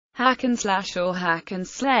Hack and slash or hack and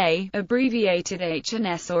slay, abbreviated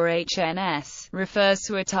HNS or HNS, refers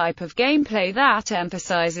to a type of gameplay that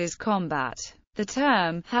emphasizes combat. The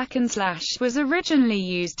term hack and slash was originally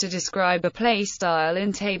used to describe a play style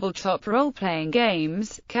in tabletop role-playing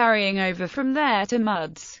games, carrying over from there to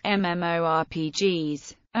MUDs,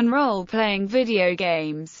 MMORPGs, and role-playing video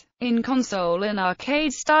games. In console and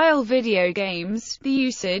arcade-style video games, the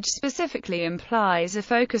usage specifically implies a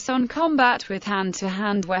focus on combat with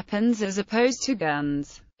hand-to-hand weapons as opposed to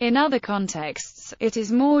guns. In other contexts, it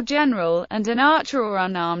is more general, and an archer or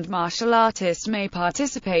unarmed martial artist may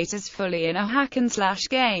participate as fully in a hack-and-slash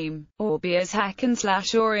game, or be as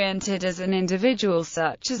hack-and-slash oriented as an individual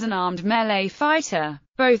such as an armed melee fighter.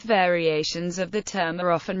 Both variations of the term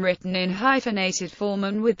are often written in hyphenated form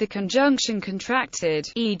and with the conjunction contracted,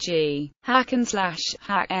 e.g., hack and slash,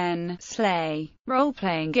 hack n, slay.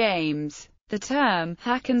 Role-playing games. The term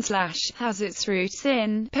hack and slash has its roots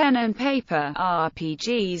in pen and paper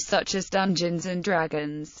RPGs such as Dungeons and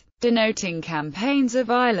Dragons, denoting campaigns of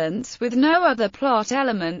violence with no other plot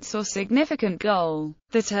elements or significant goal.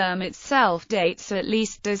 The term itself dates at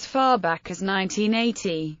least as far back as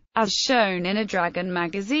 1980, as shown in a Dragon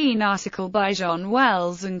magazine article by John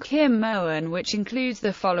Wells and Kim Owen, which includes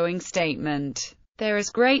the following statement: "There is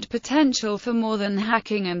great potential for more than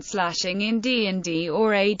hacking and slashing in D&D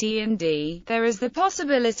or AD&D. There is the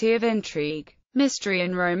possibility of intrigue, mystery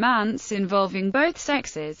and romance involving both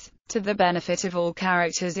sexes, to the benefit of all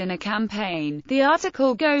characters in a campaign." The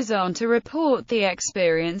article goes on to report the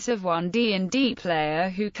experience of one D&D player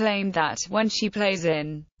who claimed that, when she plays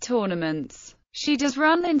in tournaments, she does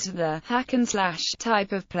run into the hack-and-slash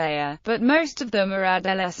type of player, but most of them are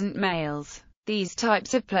adolescent males. These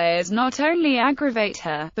types of players not only aggravate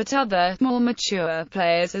her, but other, more mature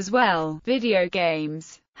players as well. Video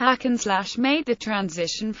games. Hack and slash made the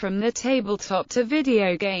transition from the tabletop to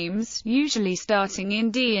video games, usually starting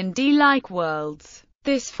in D&D-like worlds.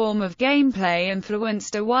 This form of gameplay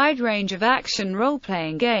influenced a wide range of action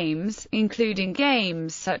role-playing games, including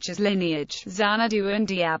games such as Lineage, Xanadu and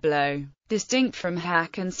Diablo. Distinct from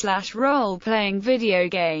hack and slash role-playing video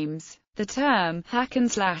games, the term hack and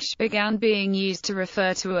slash began being used to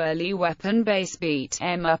refer to early weapon-based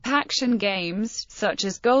beat-em-up action games, such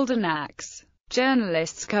as Golden Axe.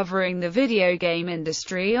 Journalists covering the video game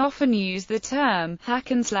industry often use the term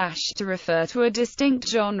hack and slash to refer to a distinct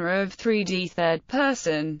genre of 3D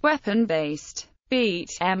third-person, weapon-based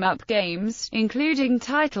beat-em-up games, including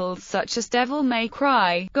titles such as Devil May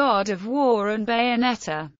Cry, God of War and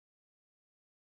Bayonetta.